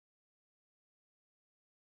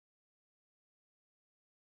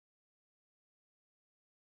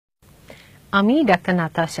আমি ডাক্তার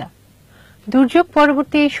নাতাশা। দুর্যোগ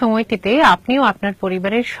পরবর্তী সময়টিতে আপনিও আপনার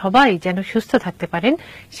পরিবারের সবাই যেন সুস্থ থাকতে পারেন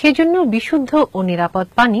সেজন্য বিশুদ্ধ ও নিরাপদ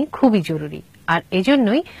পানি খুবই জরুরি। আর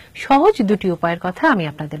এজন্যই সহজ দুটি উপায়ের কথা আমি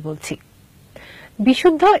আপনাদের বলছি।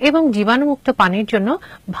 বিশুদ্ধ এবং জীবাণুমুক্ত পানির জন্য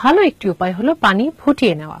ভালো একটি উপায় হলো পানি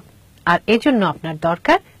ফুটিয়ে নেওয়া। আর এজন্য আপনার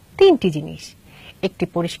দরকার তিনটি জিনিস: একটি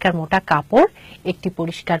পরিষ্কার মোটা কাপড়, একটি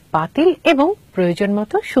পরিষ্কার পাতিল এবং প্রয়োজন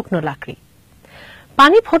মতো শুকনো লাকড়ি।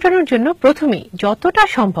 পানি ফোটানোর জন্য প্রথমেই যতটা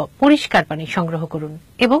সম্ভব পরিষ্কার পানি সংগ্রহ করুন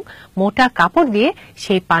এবং মোটা কাপড় দিয়ে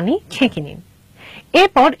সেই পানি ছেঁকে নিন।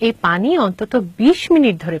 এরপর এই পানি অন্তত ২০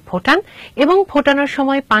 মিনিট ধরে ফোটান এবং ফোটানোর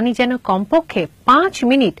সময় পানি যেন কমপক্ষে ৫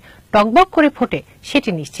 মিনিট টগবগ করে ফোটে সেটি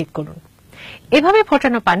নিশ্চিত করুন। এভাবে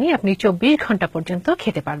ফোটানো পানি আপনি ২৪ ঘন্টা পর্যন্ত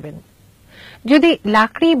খেতে পারবেন। যদি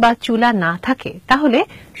লাকড়ি বা চুলা না থাকে তাহলে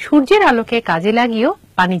সূর্যের আলোকে কাজে লাগিয়েও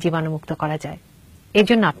পানি জীবাণুমুক্ত করা যায়।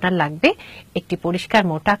 এজন্য আপনার লাগবে একটি পরিষ্কার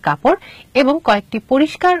মোটা কাপড় এবং কয়েকটি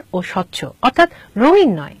পরিষ্কার ও স্বচ্ছ অর্থাৎ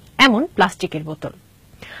রঙিন নয় এমন প্লাস্টিকের বোতল।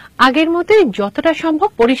 আগের মতোই যতটা সম্ভব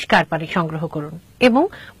পরিষ্কার পানি সংগ্রহ করুন এবং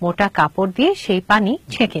মোটা কাপড় দিয়ে সেই পানি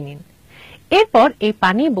ছেঁকে নিন। এরপর এই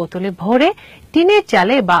পানি বোতলে ভরে টিনের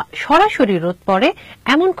চালে বা সরাসরি রোদ পড়ে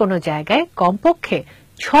এমন কোনো জায়গায় কমপক্ষে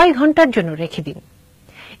 ৬ ঘন্টার জন্য রেখে দিন।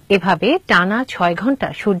 এভাবে টানা ৬ ঘন্টা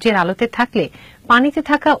সূর্যের আলোতে থাকলে পানিতে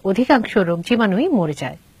থাকা অধিকাংশ রোগ জীবাণুই মরে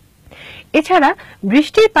যায়। এছাড়া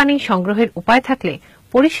বৃষ্টির পানি সংগ্রহের উপায় থাকলে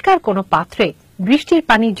পরিষ্কার কোনো পাত্রে বৃষ্টির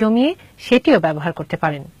পানি জমিয়ে সেটিও ব্যবহার করতে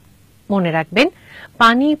পারেন। মনে রাখবেন,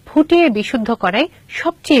 পানি ফুটিয়ে বিশুদ্ধ করাই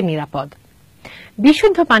সবচেয়ে নিরাপদ।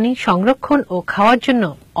 বিশুদ্ধ পানি সংরক্ষণ ও খাওয়ার জন্য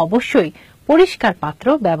অবশ্যই পরিষ্কার পাত্র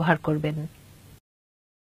ব্যবহার করবেন।